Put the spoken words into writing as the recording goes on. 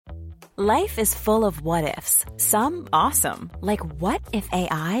Life is full of what-ifs. Some awesome, like what if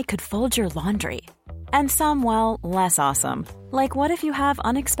AI could fold your laundry? And some, well, less awesome, like what if you have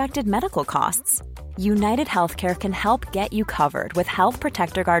unexpected medical costs? United Healthcare can help get you covered with Health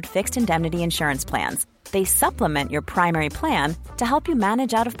Protector Guard fixed indemnity insurance plans. They supplement your primary plan to help you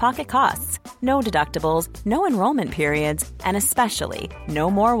manage out-of-pocket costs. No deductibles, no enrollment periods, and especially no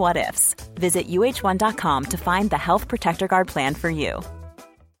more what-ifs. Visit uh1.com to find the Health Protector Guard plan for you.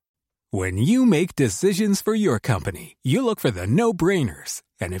 When you make decisions for your company, you look for the no-brainers.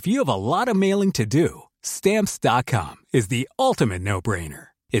 And if you have a lot of mailing to do, Stamps.com is the ultimate no-brainer.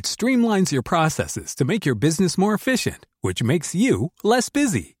 It streamlines your processes to make your business more efficient, which makes you less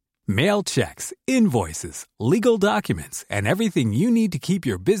busy. Mail checks, invoices, legal documents, and everything you need to keep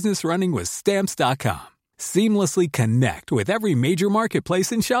your business running with Stamps.com. Seamlessly connect with every major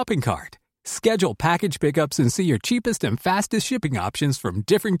marketplace and shopping cart. Schedule package pickups and see your cheapest and fastest shipping options from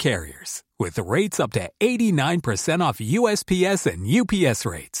different carriers. With rates up to 89% off USPS and UPS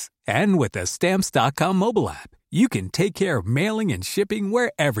rates. And with the Stamps.com mobile app, you can take care of mailing and shipping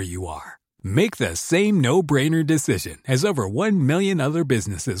wherever you are. Make the same no-brainer decision as over 1 million other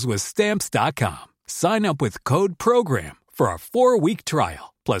businesses with Stamps.com. Sign up with code PROGRAM for a 4-week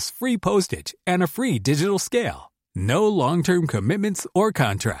trial, plus free postage and a free digital scale. No long-term commitments or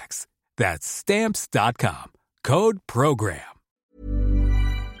contracts. That's Stamps.com. Code PROGRAM.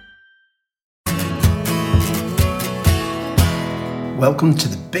 Welcome to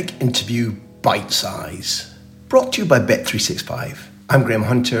the big interview, BITESIZE, brought to you by Bet365. I'm Graham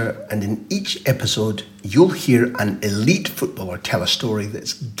Hunter, and in each episode, you'll hear an elite footballer tell a story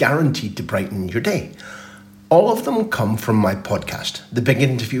that's guaranteed to brighten your day. All of them come from my podcast, The Big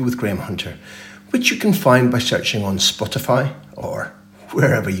Interview with Graham Hunter, which you can find by searching on Spotify or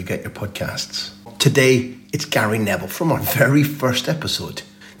wherever you get your podcasts. Today, it's Gary Neville from our very first episode.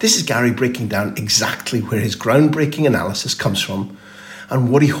 This is Gary breaking down exactly where his groundbreaking analysis comes from and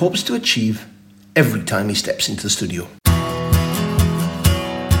what he hopes to achieve every time he steps into the studio.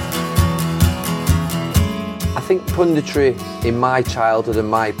 I think punditry in my childhood and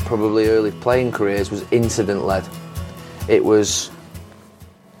my probably early playing careers was incident-led. It was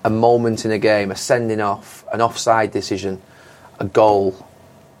a moment in a game, a sending off, an offside decision, a goal,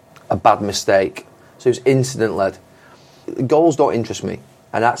 a bad mistake. So it was incident-led. Goals don't interest me,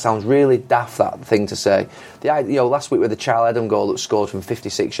 and that sounds really daft, that thing to say. Last week with the Charlie Adam goal that scored from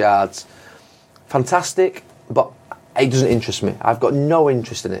 56 yards, fantastic, but it doesn't interest me. I've got no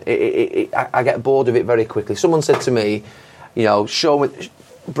interest in it. I get bored of it very quickly. Someone said to me,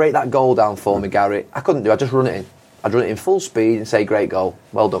 break that goal down for me, Gary. I couldn't do it. I'd just run it in. I'd run it in full speed and say, great goal,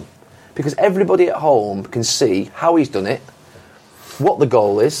 well done. Because everybody at home can see how he's done it, what the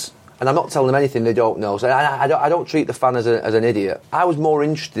goal is, and I'm not telling them anything they don't know. So I don't treat the fan as an idiot. I was more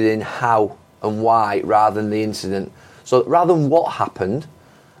interested in how and why rather than the incident. So rather than what happened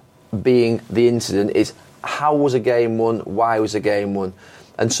being the incident, is how was a game won, why was a game won.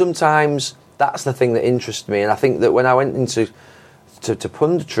 And sometimes that's the thing that interests me. And I think that when I went into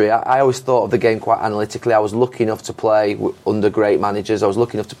punditry, I always thought of the game quite analytically. I was lucky enough to play under great managers. I was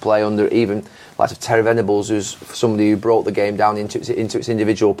lucky enough to play under even like Terry Venables, who's somebody who broke the game down into its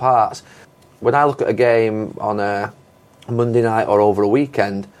individual parts. When I look at a game on a Monday night or over a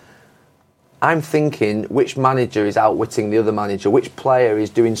weekend, I'm thinking which manager is outwitting the other manager, which player is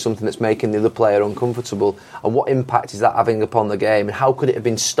doing something that's making the other player uncomfortable, and what impact is that having upon the game, and how could it have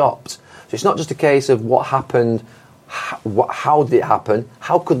been stopped? So it's not just a case of what happened, how did it happen,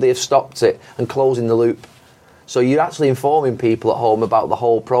 how could they have stopped it, and closing the loop. So you're actually informing people at home about the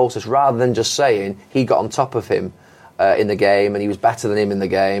whole process, rather than just saying he got on top of him in the game and he was better than him in the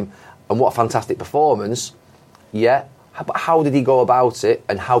game, and what a fantastic performance. Yeah, but how did he go about it,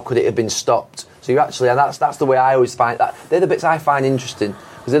 and how could it have been stopped? So you actually, and that's the way I always find that. They're the bits I find interesting,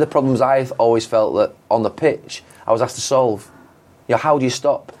 because they're the problems I've always felt that on the pitch I was asked to solve. How do you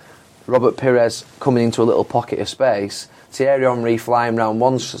stop Robert Pires coming into a little pocket of space, Thierry Henry flying around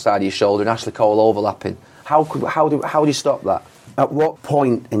one side of your shoulder, and Ashley Cole overlapping? How do you stop that? At what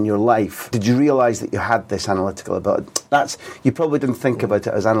point in your life did you realise that you had this analytical ability? You probably didn't think about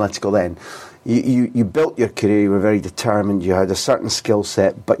it as analytical then. You built your career, you were very determined, you had a certain skill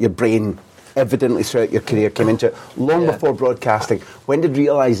set, but your brain evidently throughout your career came into it long before broadcasting. When did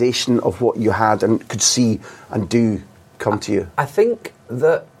realisation of what you had and could see and do come to you? I think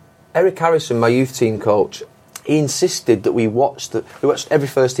that Eric Harrison, my youth team coach, he insisted that we watched every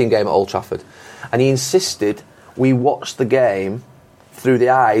first team game at Old Trafford, and he insisted we watch the game through the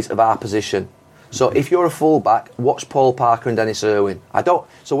eyes of our position. So if you're a fullback, watch Paul Parker and Dennis Irwin.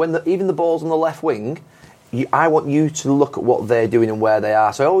 So when even the ball's on the left wing, I want you to look at what they're doing and where they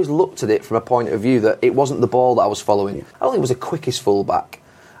are. So I always looked at it from a point of view that it wasn't the ball that I was following. I don't think it was the quickest fullback.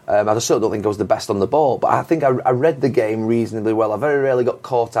 I certainly don't think I was the best on the ball, but I think I read the game reasonably well. I very rarely got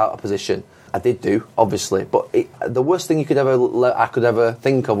caught out of position. I did do, obviously, but the worst thing I could ever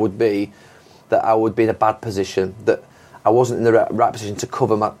think of would be that I would be in a bad position, that I wasn't in the right position to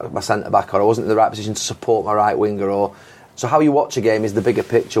cover my centre-back, or I wasn't in the right position to support my right winger. So how you watch a game is the bigger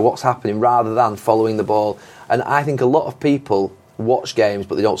picture, what's happening, rather than following the ball. And I think a lot of people watch games,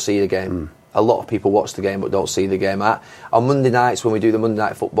 but they don't see the game. A lot of people watch the game but don't see the game. On Monday nights, when we do the Monday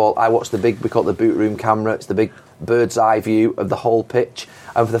Night Football, I watch we call it the boot room camera. It's the big bird's eye view of the whole pitch.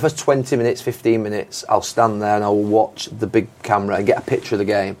 And for the first 20 minutes, 15 minutes, I'll stand there and I'll watch the big camera and get a picture of the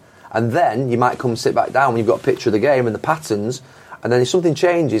game. And then you might come and sit back down when you've got a picture of the game and the patterns. And then if something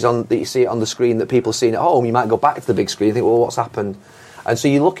changes that you see it on the screen that people are seeing at home, you might go back to the big screen and think, well, what's happened? And so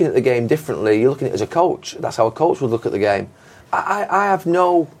you're looking at the game differently. You're looking at it as a coach. That's how a coach would look at the game. I have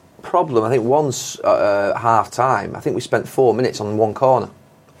no problem. I think once half time, I think we spent 4 minutes on one corner,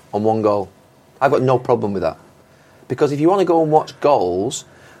 on one goal. I've got no problem with that. Because if you want to go and watch goals,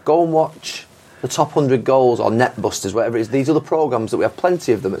 go and watch the top 100 goals or Netbusters, whatever it is. These are the programmes that we have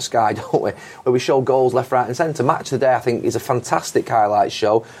plenty of them at Sky, don't we? Where we show goals left, right and centre. Match of the Day, I think, is a fantastic highlight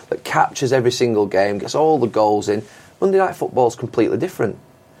show that captures every single game, gets all the goals in. Monday Night Football is completely different.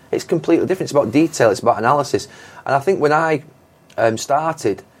 It's completely different. It's about detail, it's about analysis. And I think when I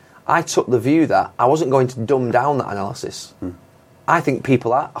started, I took the view that I wasn't going to dumb down that analysis. I think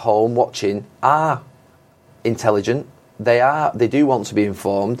people at home watching are intelligent. They do want to be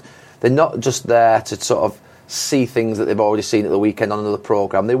informed. They're not just there to sort of see things that they've already seen at the weekend on another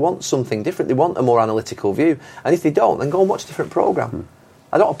programme. They want something different. They want a more analytical view. And if they don't, then go and watch a different programme.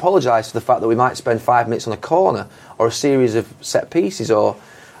 I don't apologise for the fact that we might spend 5 minutes on a corner or a series of set pieces or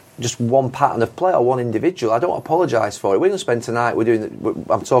just one pattern of play or one individual. I don't apologise for it. We're going to spend tonight,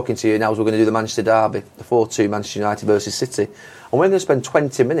 I'm talking to you now as we're going to do the Manchester Derby, the 4-2 Manchester United versus City. And we're going to spend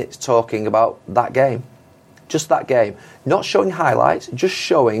 20 minutes talking about that game. Just that game. Not showing highlights, just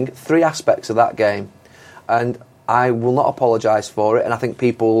showing 3 aspects of that game. And I will not apologise for it, and I think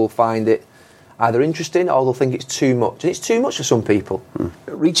people will find it either interesting or they'll think it's too much. And it's too much for some people.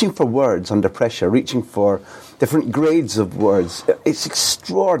 Reaching for words under pressure, reaching for different grades of words, it's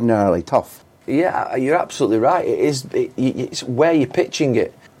extraordinarily tough. Yeah, you're absolutely right. It's where you're pitching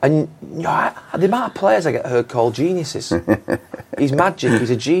it. And the amount of players I get heard called geniuses. He's magic, he's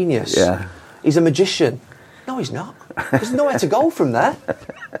a genius. Yeah. He's a magician. No, he's not. There's nowhere to go from there.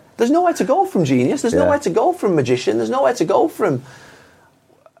 There's nowhere to go from genius. There's nowhere to go from magician. There's nowhere to go from...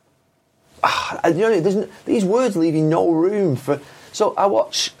 these words leave you no room for... So I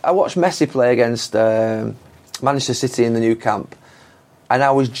watched Messi play against Manchester City in the new camp, and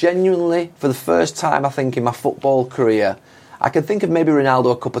I was genuinely, for the first time I think in my football career, I can think of maybe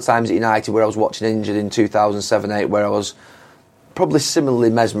Ronaldo a couple of times at United where I was watching injured in 2007-8 where I was probably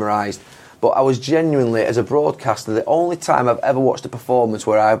similarly mesmerised. But I was genuinely, as a broadcaster, the only time I've ever watched a performance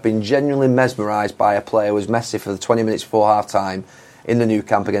where I've been genuinely mesmerised by a player was Messi for the 20 minutes before half-time in the new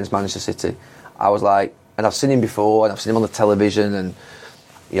camp against Manchester City. I was like, and I've seen him before, and I've seen him on the television, and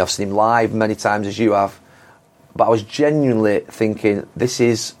I've seen him live many times as you have. But I was genuinely thinking, this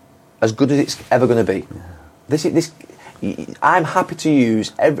is as good as it's ever going to be. This. I'm happy to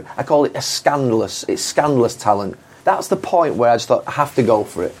use, I call it scandalous talent. That's the point where I just thought, I have to go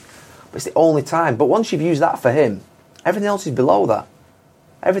for it. But it's the only time. But once you've used that for him, everything else is below that.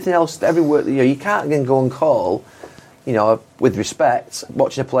 Everything else, every word, you can't again go and call, with respect,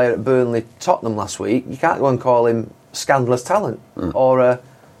 watching a player at Burnley, Tottenham last week, you can't go and call him scandalous talent or a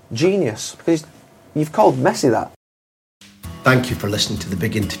genius, because you've called Messi that. Thank you for listening to the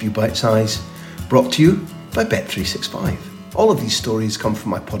Big Interview Bite Size, brought to you by Bet365. All of these stories come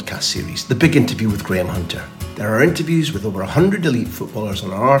from my podcast series, The Big Interview with Graham Hunter. There are interviews with over 100 elite footballers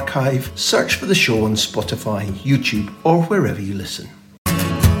on our archive. Search for the show on Spotify, YouTube, or wherever you listen.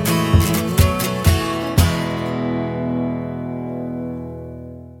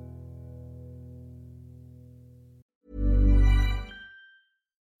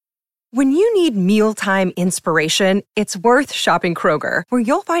 When you need mealtime inspiration, it's worth shopping Kroger, where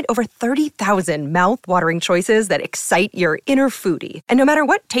you'll find over 30,000 mouth-watering choices that excite your inner foodie. And no matter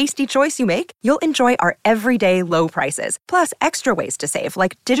what tasty choice you make, you'll enjoy our everyday low prices, plus extra ways to save,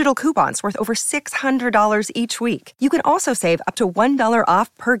 like digital coupons worth over $600 each week. You can also save up to $1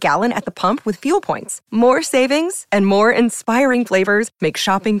 off per gallon at the pump with fuel points. More savings and more inspiring flavors make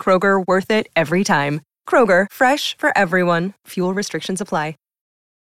shopping Kroger worth it every time. Kroger, fresh for everyone. Fuel restrictions apply.